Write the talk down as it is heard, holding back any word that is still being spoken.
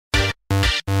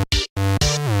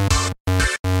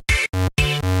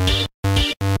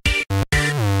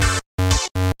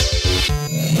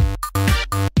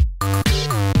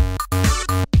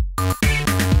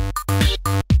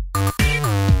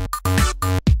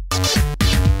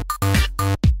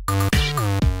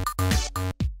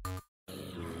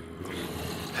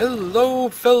Hello,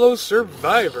 fellow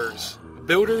survivors,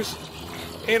 builders,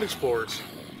 and explorers.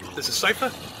 This is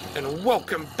Sypha, and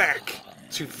welcome back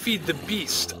to Feed the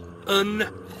Beast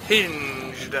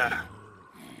Unhinged.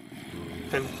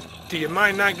 And do you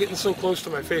mind not getting so close to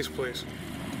my face, please?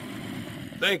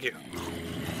 Thank you.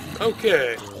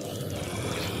 Okay.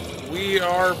 We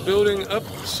are building up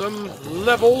some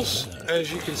levels, as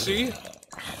you can see,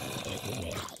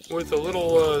 with a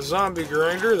little zombie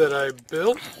grinder that I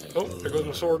built. Oh, there goes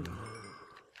my sword.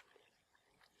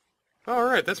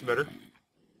 Alright, that's better.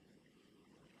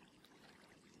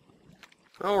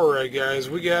 Alright guys,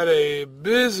 we got a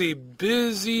busy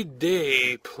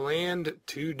day planned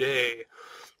today.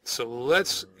 So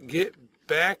let's get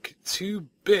back to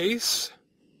base.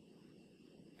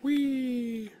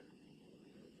 Whee!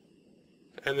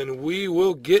 And then we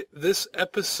will get this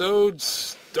episode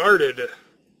started.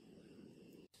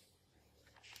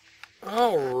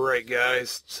 Alright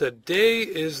guys, today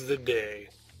is the day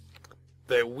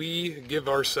that we give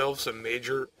ourselves a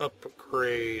major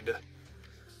upgrade.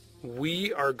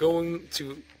 We are going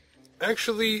to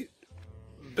actually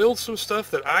build some stuff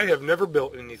that I have never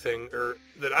built anything, or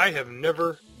that I have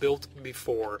never built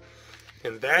before.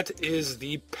 And that is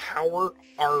the power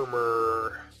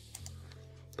armor.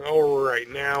 Alright,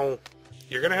 now,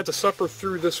 you're going to have to suffer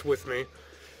through this with me,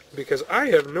 because I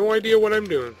have no idea what I'm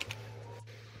doing.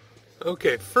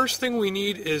 Okay, first thing we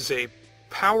need is a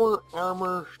power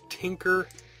armor tinker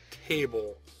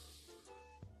table.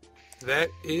 That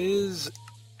is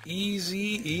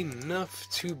easy enough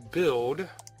to build.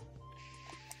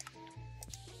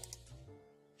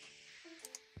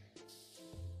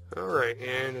 Alright,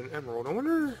 and an emerald. I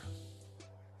wonder...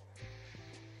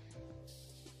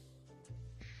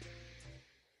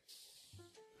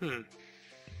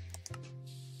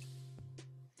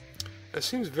 That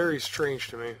seems very strange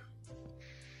to me.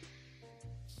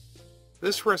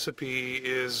 This recipe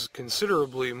is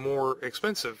considerably more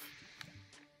expensive.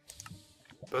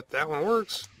 But that one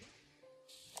works.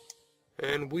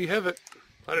 And we have it.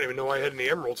 I didn't even know I had any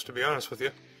emeralds, to be honest with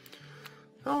you.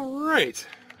 Alright.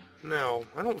 Now,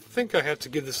 I don't think I have to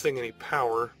give this thing any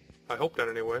power. I hope not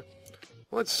anyway.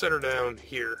 Let's set her down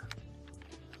here.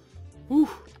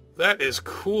 Whew, that is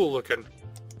cool looking.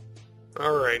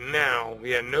 Alright, now,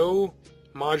 yeah, no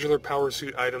modular power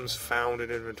suit items found in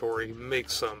inventory.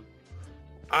 Make some.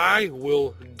 I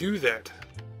will do that.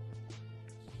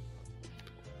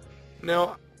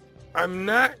 Now, I'm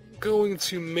not going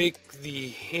to make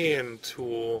the hand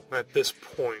tool at this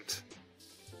point.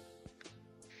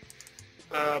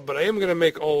 But I am going to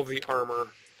make all of the armor.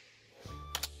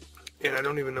 And I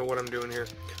don't even know what I'm doing here.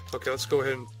 Okay, let's go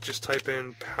ahead and just type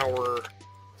in power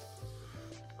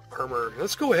armor.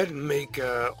 Let's go ahead and make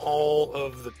all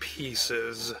of the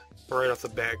pieces right off the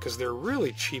bat, because they're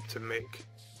really cheap to make.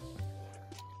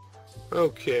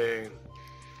 Okay,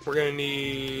 we're going to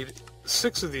need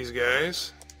 6 of these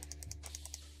guys.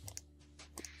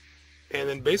 And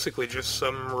then basically just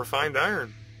some refined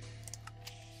iron.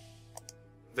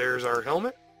 There's our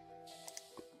helmet.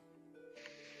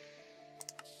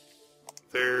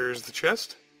 There's the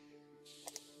chest.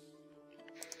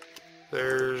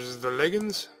 There's the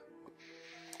leggings.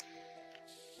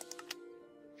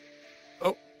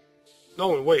 Oh.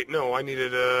 No, wait, no, I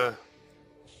needed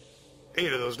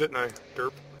 8 of those, didn't I?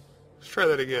 Derp. Let's try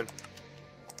that again.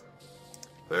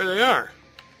 There they are.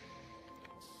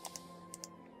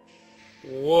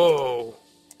 Whoa.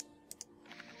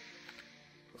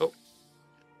 Oh.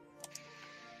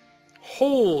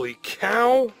 Holy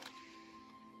cow.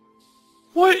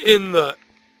 What in the...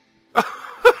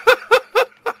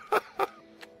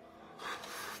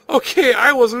 Okay,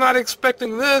 I was not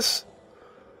expecting this.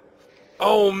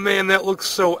 Oh man, that looks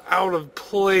so out of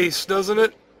place, doesn't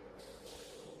it?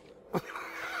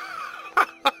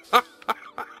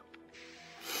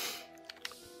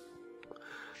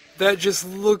 That just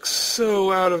looks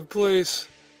so out of place.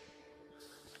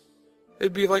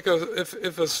 It'd be like if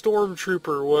a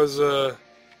stormtrooper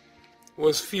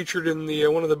was featured in the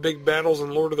one of the big battles in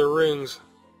Lord of the Rings.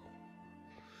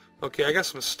 Okay, I got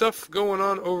some stuff going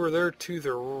on over there to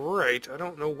the right. I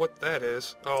don't know what that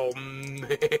is. Oh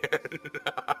man.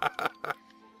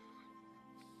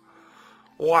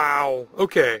 Wow.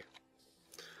 Okay.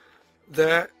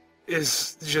 That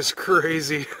is just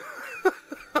crazy.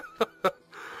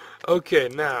 Okay,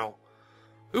 now.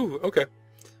 Ooh, okay.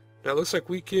 Now it looks like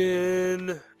we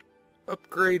can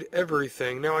upgrade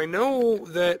everything. Now I know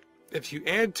that if you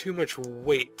add too much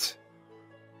weight,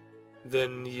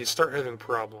 then you start having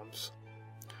problems.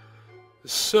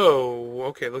 So,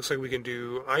 okay, looks like we can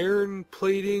do iron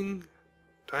plating,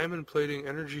 diamond plating,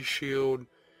 energy shield,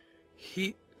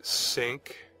 heat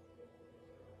sink,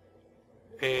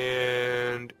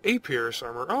 And A Pierce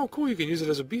armor. Oh, cool, you can use it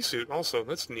as a bee suit also.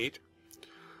 That's neat.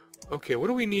 Okay, what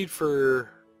do we need for...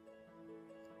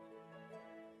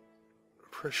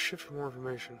 Press shift for more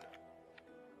information.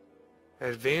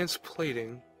 Advanced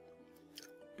plating.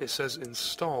 It says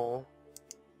install.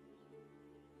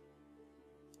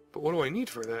 But what do I need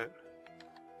for that?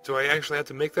 Do I actually have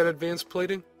to make that advanced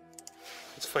plating?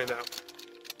 Let's find out.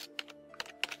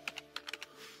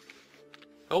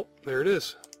 Oh, there it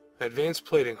is. Advanced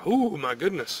plating. Ooh, my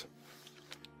goodness.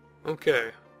 Okay.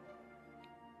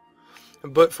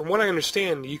 But from what I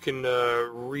understand, you can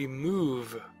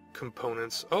remove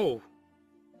components. Oh.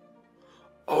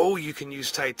 Oh, you can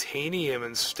use titanium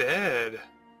instead.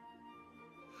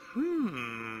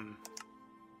 1,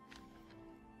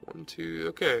 2,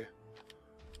 okay.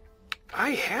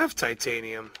 I have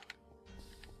titanium.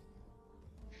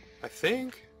 I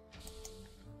think.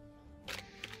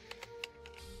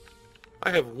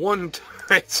 I have 1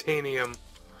 titanium.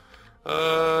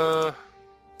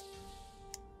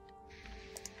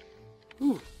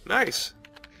 Ooh, nice.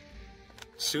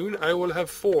 Soon I will have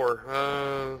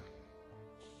 4.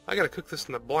 I gotta cook this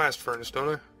in the blast furnace,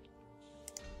 don't I?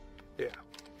 Yeah.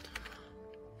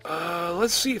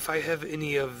 Let's see if I have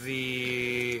any of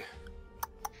the...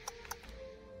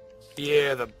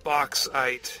 Yeah, the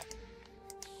bauxite.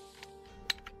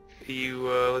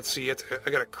 Let's see, I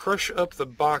gotta crush up the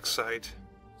bauxite.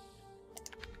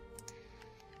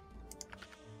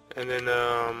 And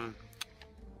then,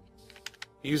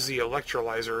 use the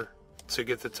electrolyzer to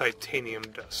get the titanium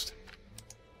dust.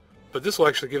 But this will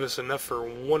actually give us enough for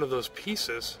 1 of those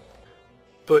pieces.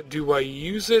 But do I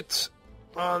use it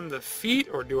on the feet,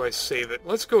 or do I save it?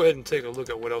 Let's go ahead and take a look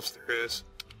at what else there is.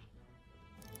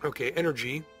 Okay,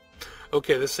 energy.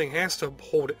 Okay, this thing has to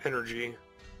hold energy.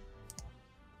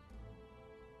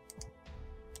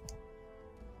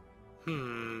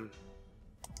 And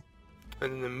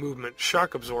then the movement.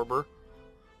 Shock absorber.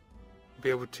 Be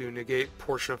able to negate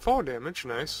portion of fall damage.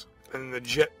 Nice. And the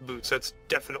jet boots. That's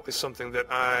definitely something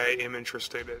that I am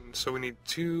interested in. So we need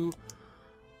 2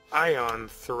 ion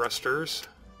thrusters.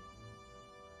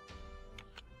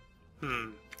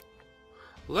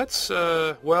 Let's,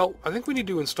 well, I think we need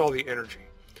to install the energy.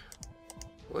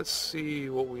 Let's see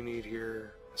what we need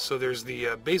here. So there's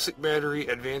the basic battery,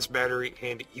 advanced battery,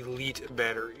 and elite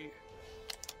battery.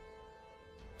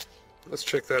 Let's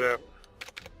check that out.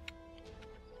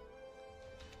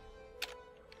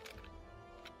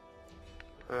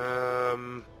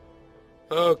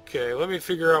 Okay, let me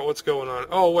figure out what's going on.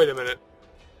 Oh, wait a minute.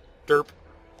 Derp.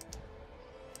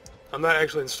 I'm not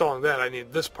actually installing that, I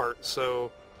need this part,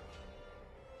 so...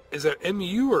 Is that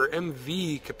MU or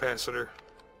MV capacitor?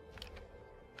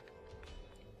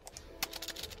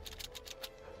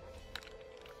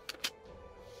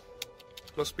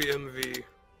 Must be MV.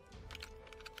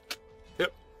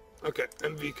 Yep. Okay,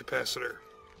 MV capacitor.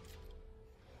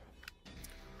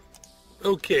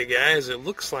 Okay, guys, it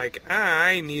looks like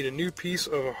I need a new piece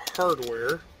of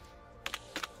hardware.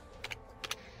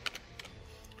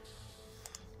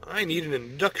 I need an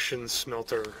induction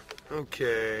smelter.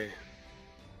 Okay.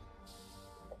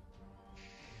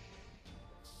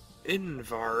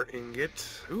 Invar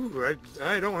ingot. Ooh,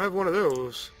 I don't have one of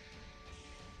those.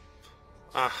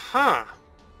 Aha!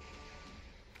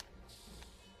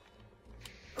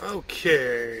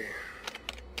 Okay.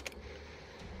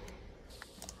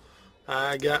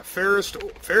 I got ferrous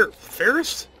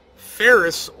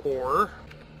ore.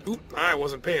 Oop, I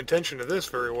wasn't paying attention to this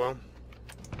very well.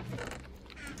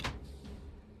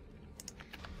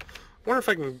 Wonder if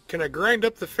I can I grind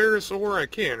up the ferrous ore? I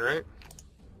can, right?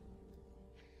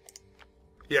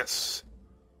 Yes.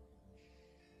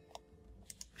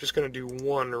 Just gonna do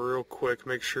 1 real quick,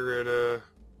 make sure it,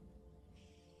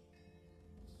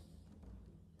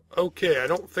 Okay, I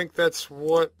don't think that's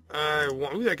what I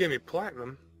want. Ooh, that gave me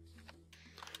platinum.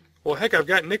 Well, heck, I've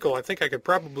got nickel. I think I could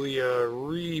probably,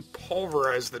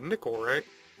 repulverize the nickel, right?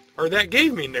 Or that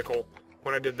gave me nickel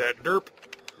when I did that. Derp.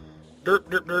 Derp,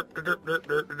 derp, derp, derp, derp,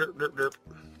 derp, derp, derp, derp.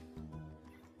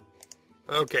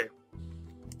 Okay.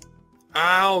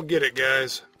 I'll get it,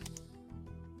 guys.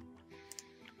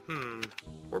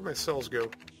 Where'd my cells go?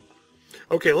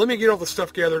 Okay, let me get all the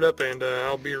stuff gathered up, and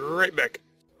I'll be right back.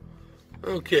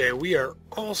 Okay, we are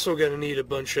also going to need a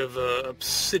bunch of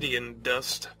obsidian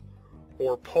dust,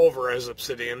 or pulverized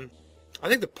obsidian. I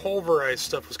think the pulverized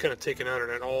stuff was kind of taken out,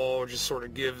 and it all just sort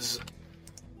of gives,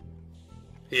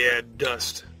 yeah,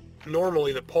 dust.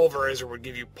 Normally the pulverizer would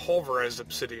give you pulverized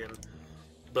obsidian,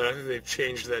 but I think they've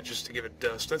changed that just to give it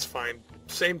dust. That's fine.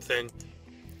 Same thing.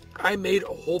 I made a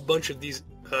whole bunch of these,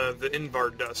 the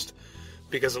Invar dust,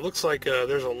 because it looks like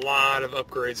there's a lot of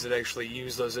upgrades that actually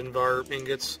use those Invar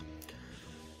ingots.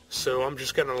 So I'm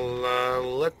just gonna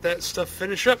let that stuff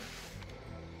finish up.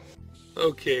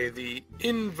 Okay, the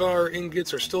Invar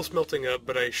ingots are still smelting up,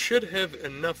 but I should have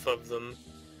enough of them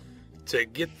to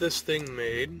get this thing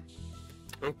made.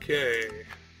 Okay,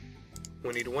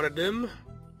 we need one of them.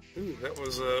 Ooh, that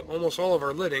was almost all of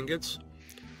our lead ingots.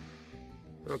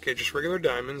 Okay, just regular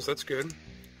diamonds, that's good.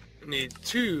 Need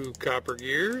 2 copper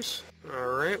gears.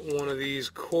 Alright, one of these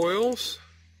coils.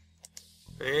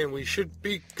 And we should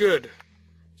be good.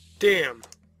 Damn.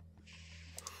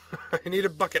 I need a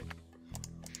bucket.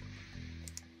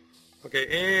 Okay,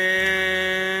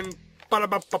 and...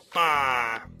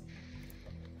 ba-da-ba-ba-ba!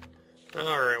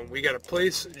 Alright, we got a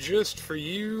place just for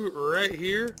you right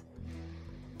here.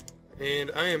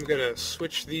 And I am gonna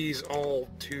switch these all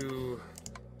to...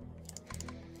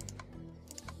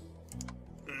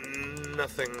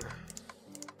 nothing.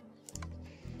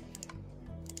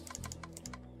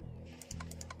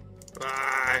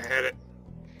 Ah, I had it.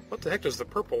 What the heck does the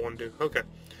purple one do? Okay.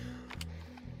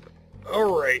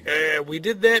 Alright, we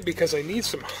did that because I need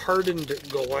some hardened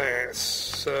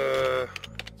glass.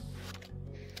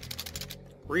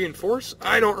 Reinforce?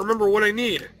 I don't remember what I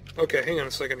need. Okay, hang on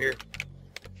a second here.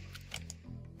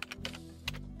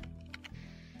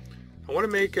 I want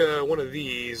to make one of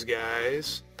these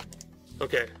guys.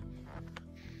 Okay.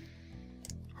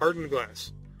 Hardened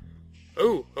glass.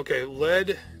 Oh, okay,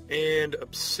 lead and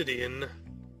obsidian.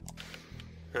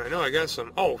 And I know I got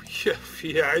some. Oh,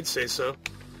 yeah, I'd say so.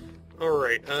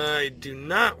 Alright, I do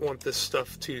not want this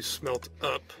stuff to smelt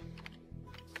up.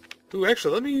 Ooh,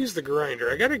 actually, let me use the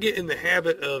grinder. I gotta get in the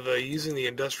habit of using the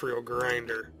industrial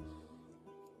grinder.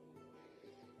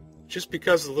 Just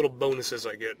because of the little bonuses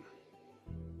I get.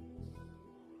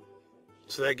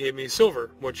 So that gave me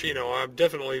silver, which, you know, I'm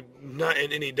definitely not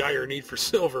in any dire need for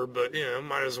silver, but, you know,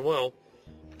 might as well.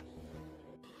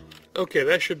 Okay,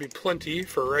 that should be plenty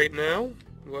for right now.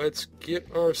 Let's get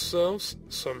ourselves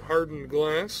some hardened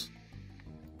glass.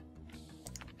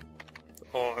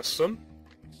 Awesome.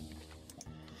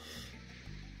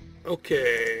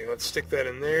 Okay, let's stick that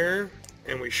in there.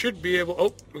 And we should be able...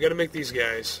 oh, we gotta make these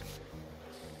guys.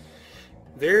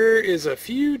 There is a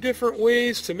few different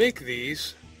ways to make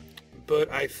these,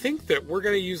 but I think that we're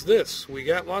gonna use this. We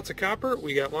got lots of copper,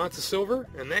 we got lots of silver,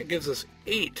 and that gives us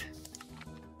 8.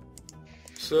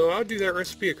 So I'll do that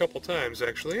recipe a couple times,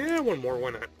 actually. One more,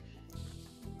 why not?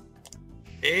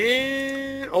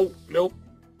 And... oh, nope.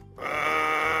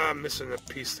 I'm missing a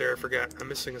piece there, I forgot. I'm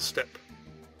missing a step.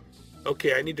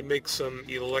 Okay, I need to make some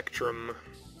electrum.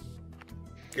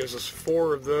 Gives us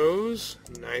 4 of those.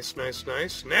 Nice, nice,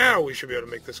 nice. Now we should be able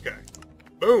to make this guy.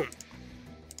 Boom!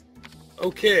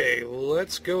 Okay,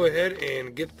 let's go ahead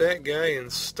and get that guy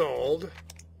installed.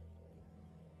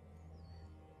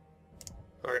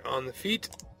 Alright, on the feet.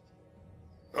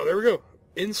 Oh, there we go.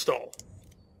 Install.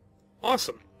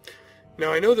 Awesome.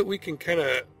 Now, I know that we can kind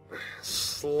of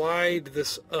slide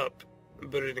this up,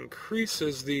 but it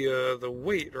increases the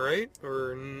weight, right?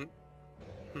 Or,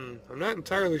 I'm not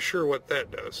entirely sure what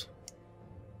that does.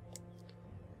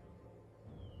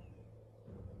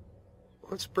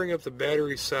 Let's bring up the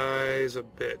battery size a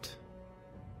bit.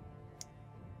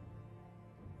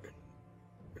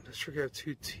 Let's have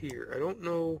 2 tier. I don't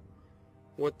know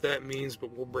what that means,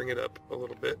 but we'll bring it up a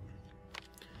little bit.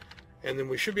 And then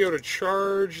we should be able to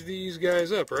charge these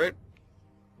guys up, right?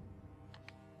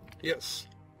 Yes.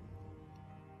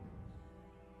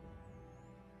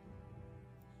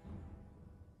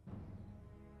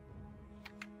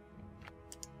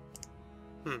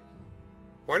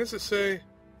 Why does it say...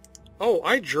 oh,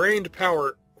 I drained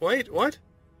power. Wait, what?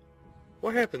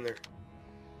 What happened there?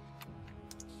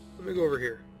 Let me go over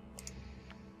here.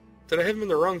 Did I have him in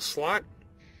the wrong slot?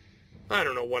 I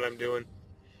don't know what I'm doing.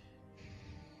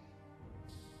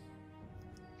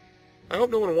 I hope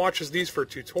no one watches these for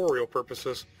tutorial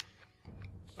purposes.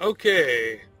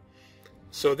 Okay.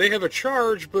 So they have a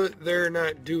charge, but they're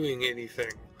not doing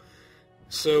anything.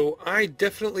 So I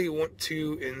definitely want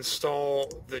to install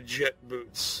the jet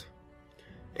boots.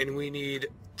 And we need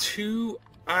 2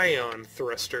 ion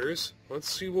thrusters. Let's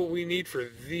see what we need for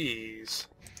these.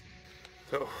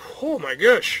 Oh my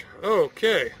gosh.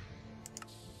 Okay.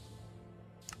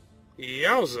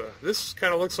 Yowza. This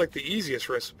kind of looks like the easiest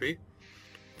recipe.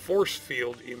 Force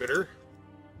field emitter.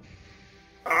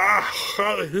 Ah,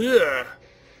 yeah.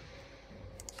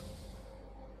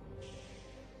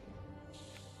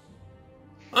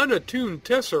 Unattuned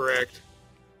tesseract.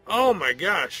 Oh my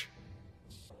gosh.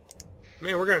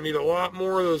 Man, we're gonna need a lot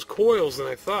more of those coils than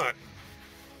I thought.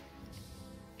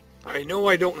 I know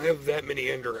I don't have that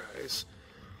many ender eyes.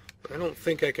 I don't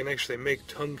think I can actually make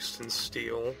tungsten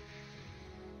steel.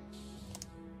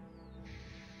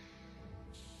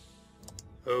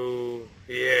 Oh,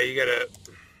 yeah, you gotta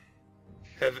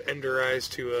have ender eyes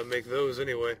to make those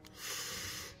anyway.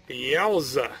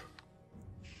 Yowza!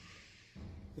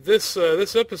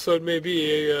 This episode may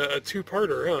be a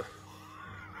two-parter,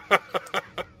 huh?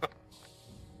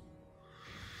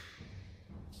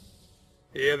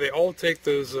 Yeah, they all take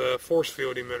those force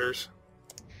field emitters.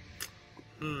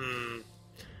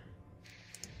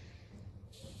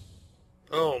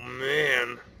 Oh,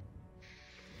 man.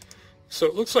 So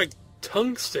it looks like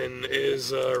tungsten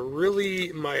is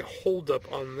really my holdup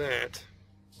on that.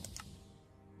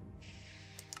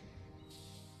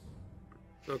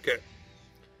 Okay.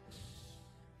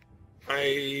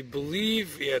 I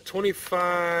believe, yeah,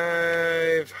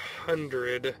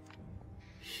 2,500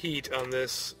 heat on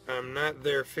this. I'm not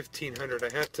there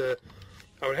 1,500.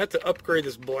 I would have to upgrade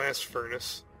this blast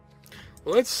furnace.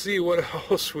 Let's see what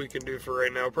else we can do for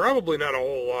right now. Probably not a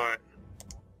whole lot.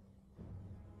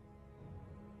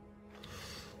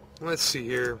 Let's see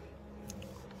here.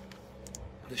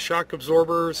 The shock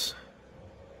absorbers.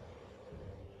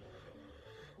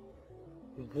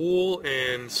 Wool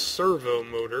and servo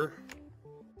motor.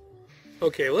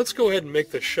 Okay, let's go ahead and make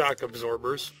the shock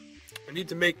absorbers. I need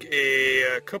to make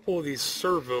a couple of these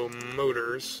servo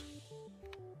motors.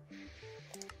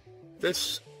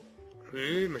 This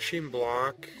machine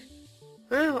block.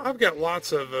 Well, I've got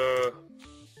lots of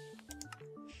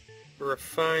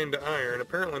refined iron.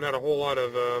 Apparently not a whole lot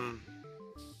of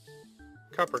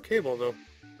copper cable, though.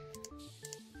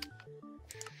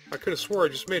 I could have swore I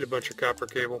just made a bunch of copper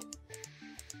cable.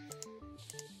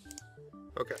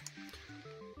 Okay.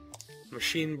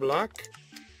 Machine block.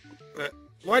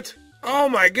 What? Oh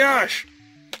my gosh!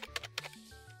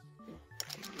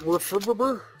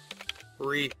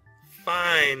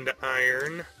 Refined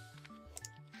iron.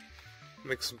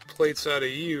 Make some plates out of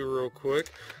you real quick.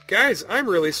 Guys, I'm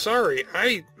really sorry.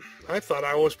 I thought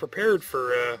I was prepared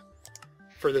for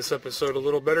this episode a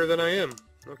little better than I am.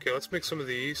 Okay, let's make some of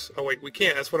these. Oh wait, we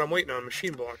can't. That's what I'm waiting on.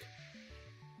 Machine block.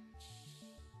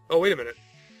 Oh, wait a minute.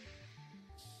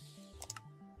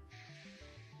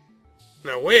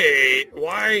 Now wait,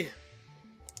 why?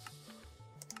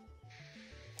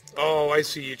 Oh, I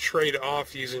see. You trade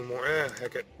off using more.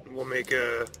 Heck it. We'll make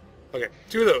okay,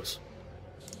 2 of those.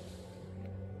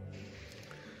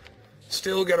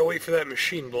 Still gotta wait for that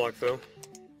machine block though.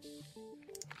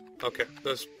 Okay,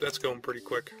 that's going pretty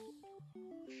quick.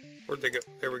 Where'd they go?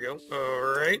 There we go.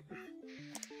 Alright.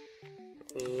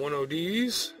 1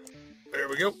 ODs. There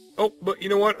we go. Oh, but you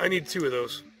know what? I need 2 of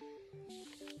those.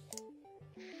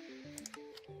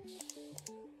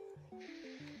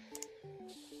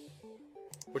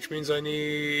 Which means I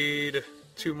need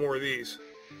 2 more of these.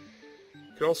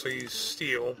 Could also use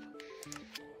steel.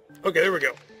 Okay, there we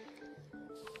go.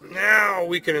 Now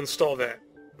we can install that,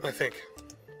 I think.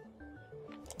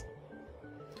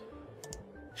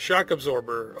 Shock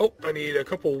absorber. Oh, I need a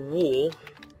couple wool.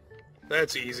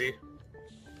 That's easy.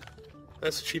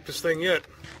 That's the cheapest thing yet.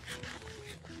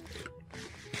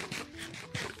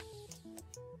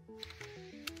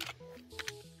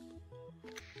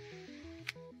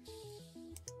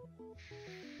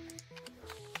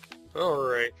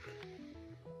 Alright.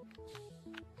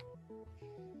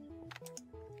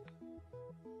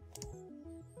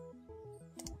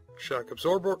 Shock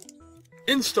absorber.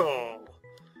 Install!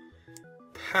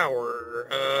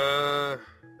 Power.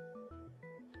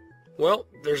 Well,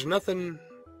 there's nothing...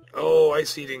 Oh, I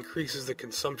see. It increases the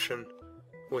consumption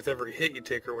with every hit you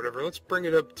take or whatever. Let's bring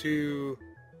it up to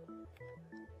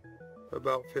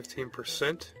about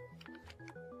 15%.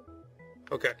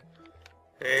 Okay.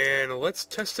 And let's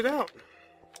test it out.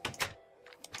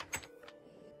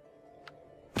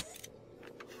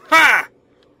 Ha!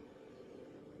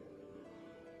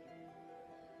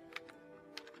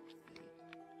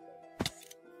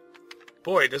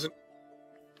 Boy, it doesn't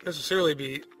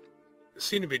necessarily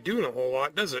seem to be doing a whole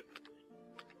lot, does it?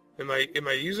 Am I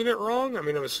using it wrong? I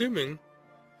mean, I'm assuming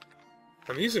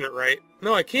I'm using it right.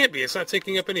 No, I can't be. It's not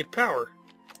taking up any power.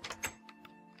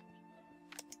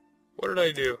 What did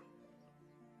I do?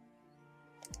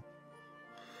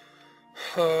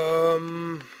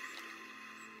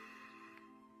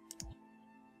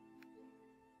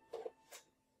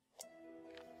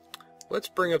 Let's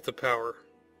bring up the power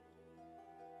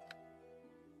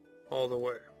all the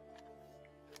way.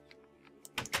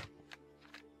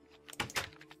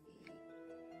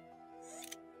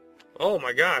 Oh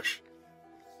my gosh.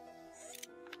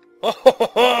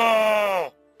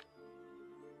 Oh!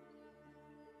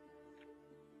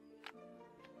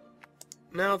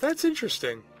 Now that's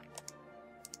interesting.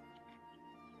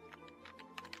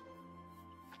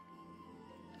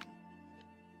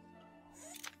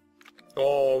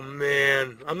 Oh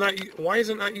man, I'm not. Why is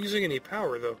it not using any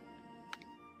power though?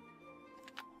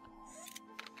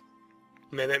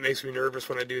 Man, that makes me nervous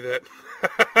when I do that.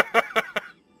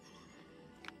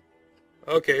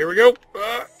 Okay, here we go.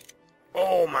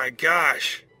 Oh my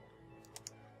gosh.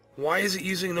 Why is it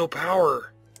using no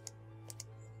power?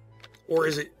 Or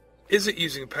is it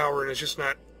using power and it's just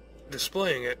not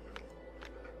displaying it?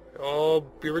 Oh,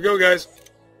 here we go, guys.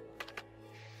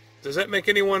 Does that make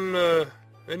anyone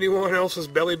else's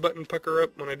belly button pucker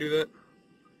up when I do that?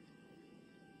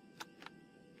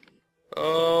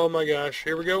 Oh my gosh,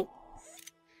 here we go.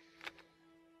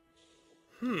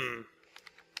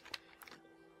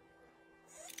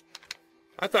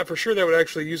 I thought for sure that would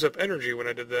actually use up energy when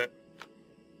I did that.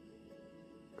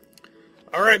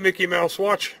 Alright, Mickey Mouse,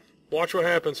 watch. Watch what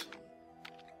happens.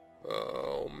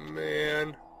 Oh,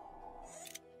 man.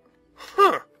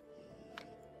 Huh.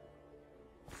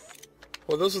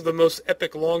 Well, those are the most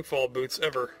epic long fall boots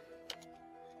ever.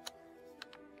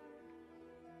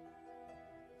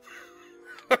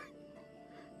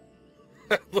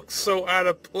 That looks so out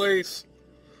of place.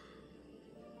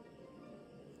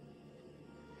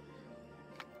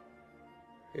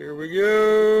 Here we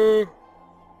go.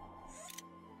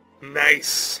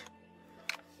 Nice.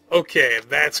 Okay,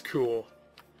 that's cool.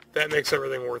 That makes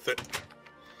everything worth it.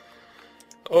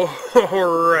 Oh,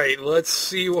 alright, let's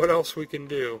see what else we can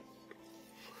do.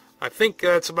 I think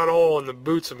that's about all in the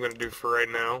boots I'm going to do for right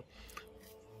now.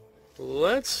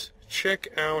 Let's check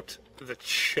out the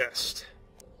chest.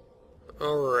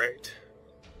 Alright.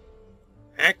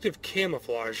 Active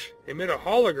camouflage. Emit a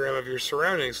hologram of your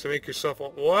surroundings to make yourself...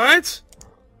 What?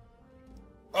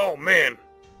 Oh, man.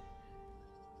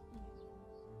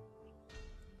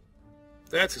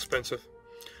 That's expensive.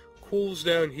 Cools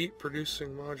down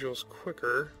heat-producing modules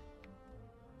quicker.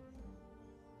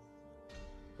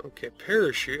 Okay,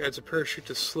 parachute. Adds a parachute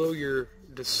to slow your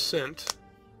descent.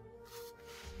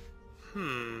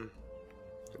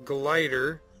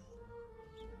 Glider.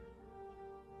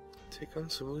 Take on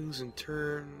some wings and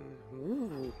turn...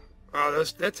 Ooh. Oh,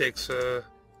 that takes, what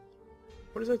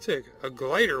does that take? A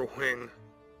glider wing.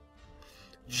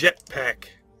 Jetpack.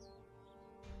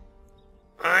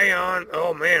 Ion...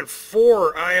 Oh, man.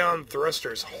 4 ion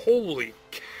thrusters. Holy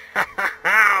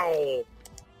cow!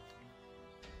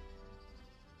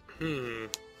 I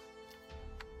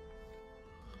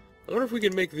wonder if we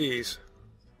can make these.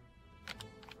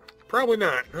 Probably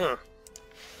not, huh?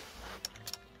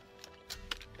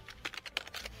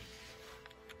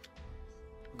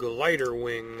 Glider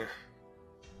wing.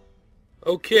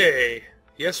 Okay.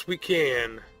 Yes, we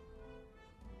can.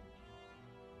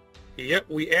 Yep,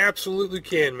 we absolutely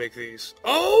can make these.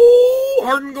 Oh!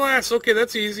 Hardened glass! Okay,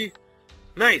 that's easy.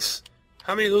 Nice.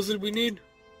 How many of those did we need?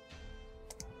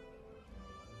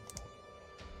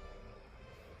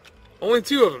 Only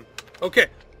 2 of them. Okay.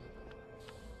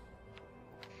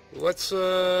 Let's do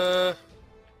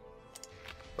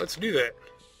that.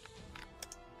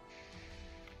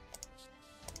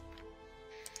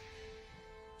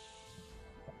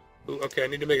 Ooh, okay, I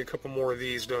need to make a couple more of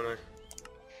these, don't I?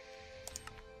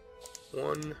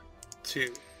 1,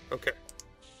 2. Okay.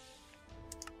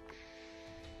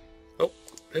 Oh,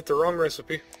 hit the wrong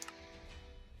recipe.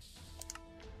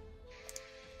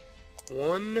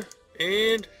 1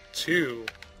 and 2.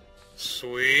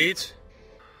 Sweet.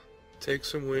 Take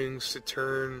some wings to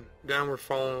turn downward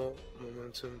fall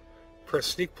momentum. Press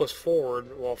sneak plus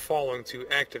forward while falling to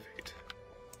activate.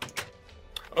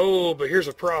 Oh, but here's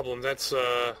a problem. That's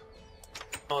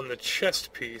on the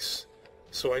chest piece.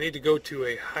 So I need to go to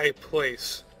a high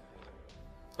place.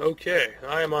 Okay,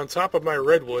 I am on top of my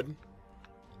redwood.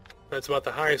 That's about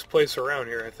the highest place around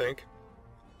here, I think.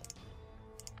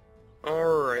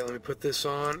 Alright, let me put this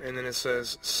on, and then it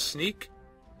says sneak.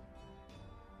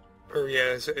 Or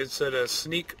yeah, it said a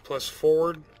sneak plus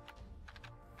forward.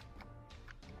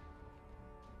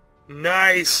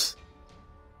 Nice!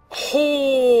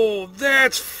 Oh,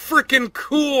 that's freaking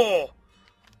cool!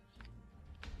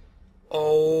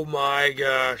 Oh my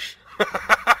gosh.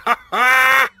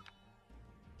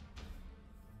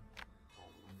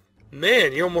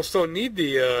 Man, you almost don't need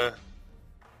the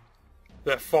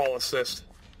that fall assist.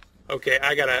 Okay,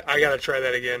 I gotta try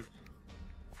that again.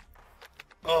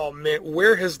 Oh man,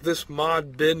 where has this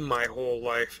mod been my whole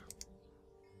life?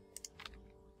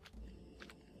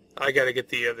 I gotta get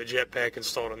the jetpack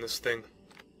installed on this thing.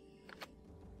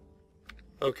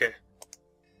 Okay.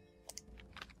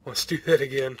 Let's do that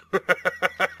again.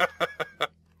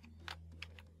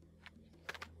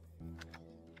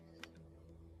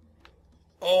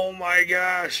 Oh my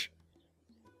gosh.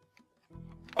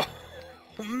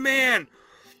 Oh man.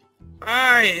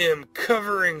 I am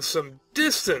covering some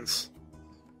distance.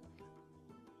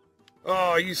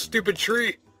 Oh, you stupid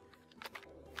tree!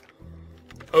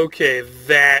 Okay,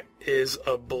 that is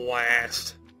a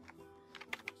blast.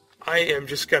 I am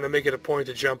just gonna make it a point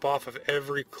to jump off of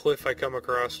every cliff I come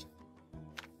across.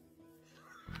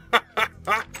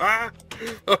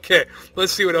 Okay,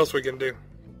 let's see what else we can do.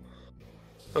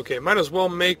 Okay, might as well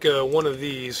make one of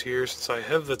these here since I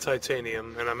have the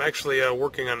titanium, and I'm actually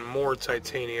working on more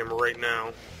titanium right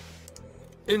now.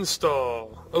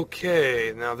 Install.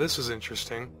 Okay, now this is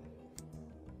interesting.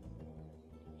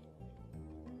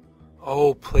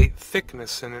 Oh, plate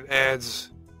thickness, and it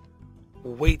adds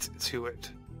weight to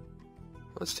it.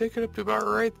 Let's take it up to about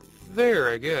right there,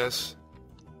 I guess.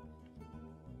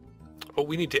 Oh,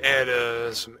 we need to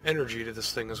add some energy to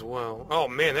this thing as well. Oh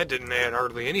man, that didn't add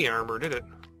hardly any armor, did it?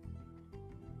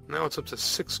 Now it's up to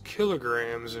 6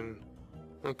 kilograms, and...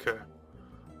 okay.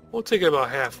 We'll take it about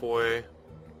halfway.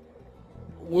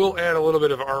 We'll add a little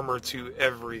bit of armor to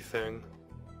everything.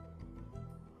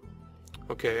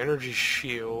 Okay, energy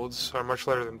shields are much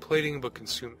lighter than plating, but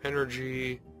consume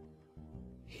energy.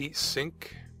 Heat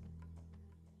sink.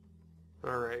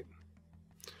 Alright.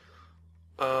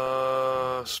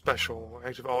 Special.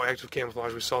 Active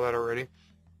camouflage. We saw that already.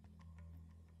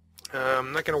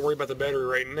 I'm not going to worry about the battery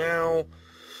right now,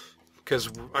 because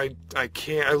I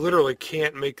literally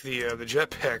can't make the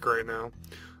jetpack right now.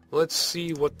 Let's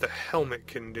see what the helmet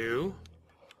can do.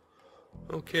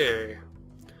 Okay.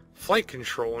 Flight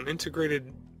control, an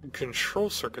integrated control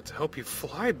circuit to help you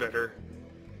fly better.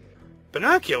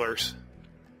 Binoculars.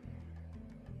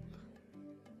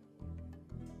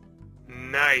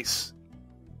 Nice.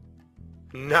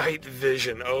 Night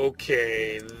vision.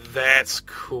 Okay, that's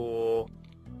cool.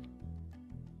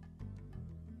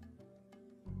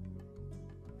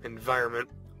 Environment.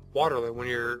 Water. When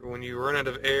you run out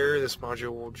of air, this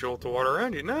module will jolt the water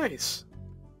around you. Nice.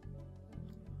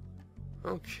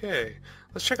 Okay,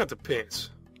 let's check out the pins.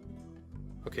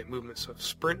 Okay, movement stuff.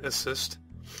 Sprint assist.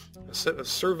 A set of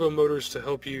servo motors to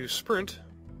help you sprint.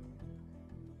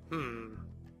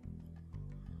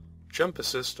 Jump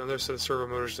assist. Another set of servo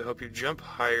motors to help you jump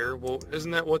higher. Well,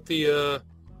 isn't that what the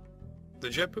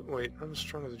jet... wait, I'm as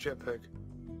strong as a jetpack.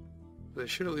 They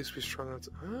should at least be strong enough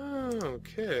to... oh,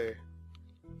 okay.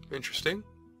 Interesting.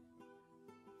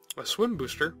 A swim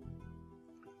booster.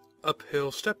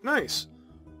 Uphill step. Nice.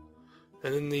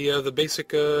 And then the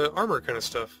basic armor kind of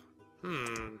stuff.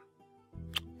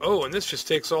 Oh, and this just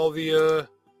takes all the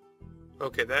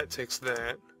okay, that takes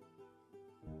that.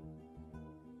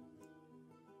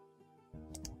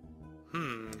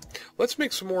 Let's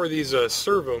make some more of these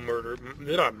servo motors,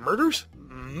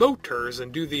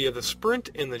 and do the sprint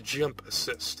and the jump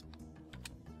assist.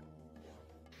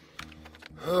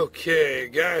 Okay,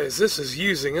 guys, this is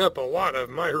using up a lot of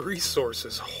my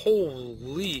resources.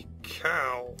 Holy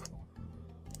cow.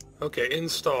 Okay,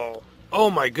 install.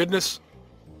 Oh my goodness.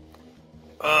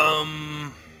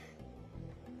 Oh,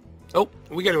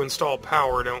 we got to install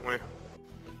power, don't we?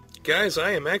 Guys,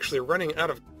 I am actually running out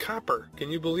of copper.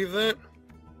 Can you believe that?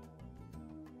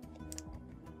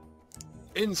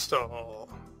 Install.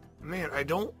 Man, I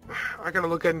gotta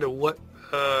look into what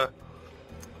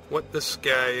this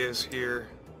guy is here.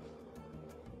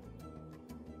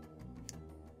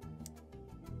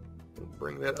 We'll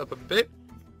bring that up a bit.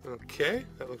 Okay,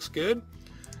 that looks good.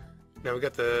 Now we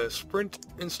got the sprint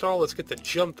installed. Let's get the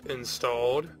jump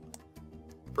installed.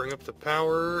 Bring up the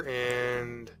power,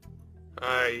 and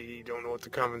I don't know what the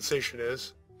compensation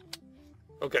is.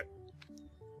 Okay.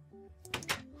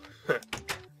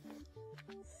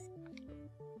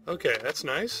 Okay, that's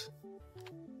nice.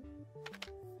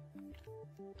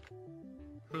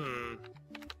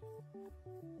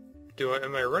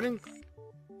 Am I running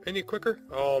any quicker?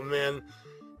 Oh man.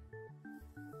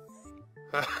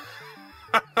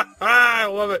 I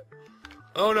love it.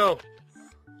 Oh no.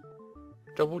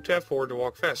 Double tap forward to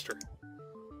walk faster.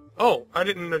 Oh, I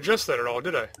didn't adjust that at all,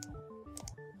 did I?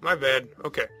 My bad.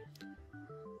 Okay.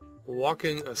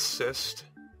 Walking assist.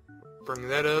 Bring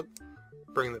that up.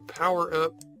 Bring the power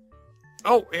up.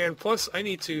 Oh, and plus I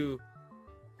need to...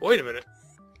 wait a minute.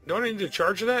 Don't I need to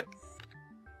charge that?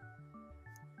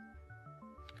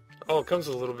 Oh, it comes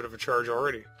with a little bit of a charge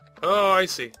already. Oh, I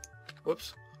see.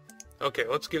 Whoops. Okay,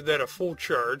 let's give that a full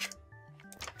charge.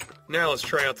 Now let's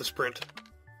try out the sprint.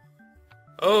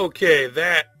 Okay,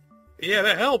 that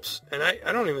helps. And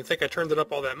I don't even think I turned it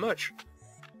up all that much.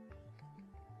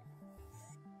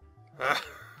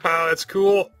 That's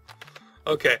cool.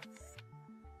 Okay.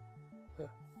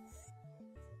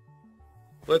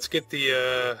 Let's get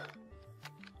the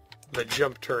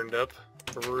jump turned up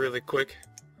really quick.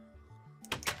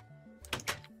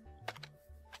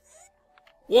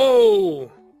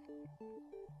 Whoa!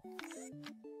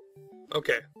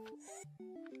 Okay.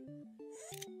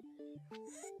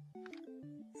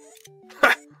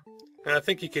 Ha! And I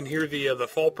think you can hear the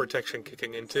fall protection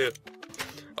kicking in too.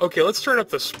 Okay, let's turn up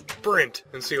the sprint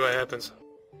and see what happens.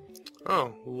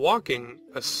 Oh, walking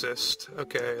assist.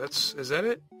 Okay, is that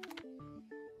it?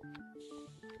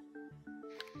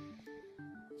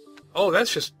 Oh,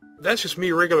 that's just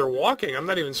me regular walking. I'm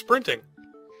not even sprinting.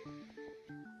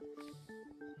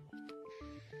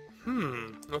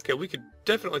 Okay, we could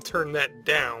definitely turn that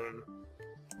down.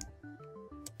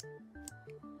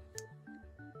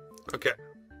 Okay.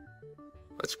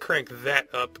 Let's crank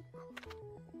that up.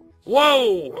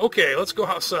 Whoa! Okay, let's go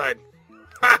outside.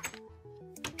 Ha!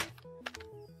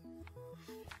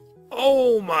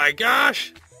 Oh my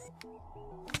gosh!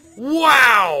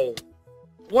 Wow!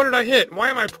 What did I hit? Why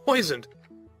am I poisoned?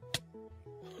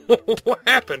 What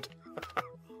happened?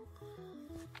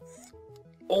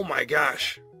 Oh my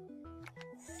gosh.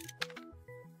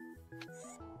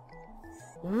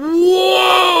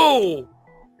 Whoa!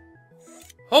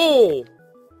 Oh!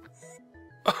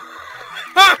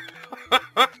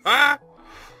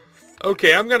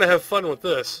 Okay, I'm gonna have fun with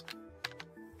this.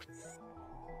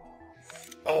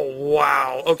 Oh,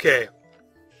 wow. Okay.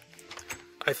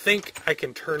 I think I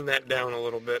can turn that down a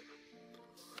little bit.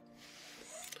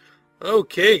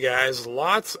 Okay, guys.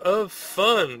 Lots of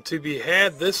fun to be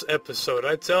had this episode,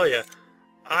 I tell ya.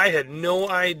 I had no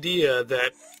idea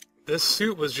that this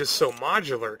suit was just so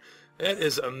modular. That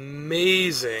is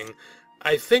amazing.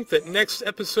 I think that next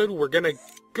episode we're going to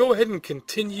go ahead and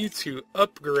continue to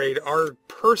upgrade our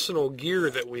personal gear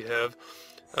that we have.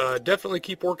 Definitely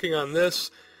keep working on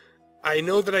this. I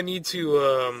know that I need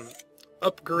to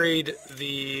upgrade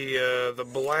the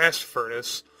blast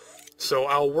furnace, so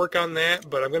I'll work on that,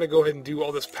 but I'm going to go ahead and do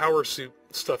all this power suit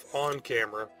stuff on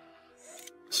camera.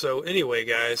 So anyway,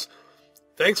 guys,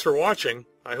 thanks for watching.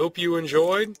 I hope you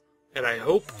enjoyed, and I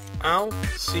hope I'll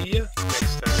see you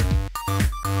next time.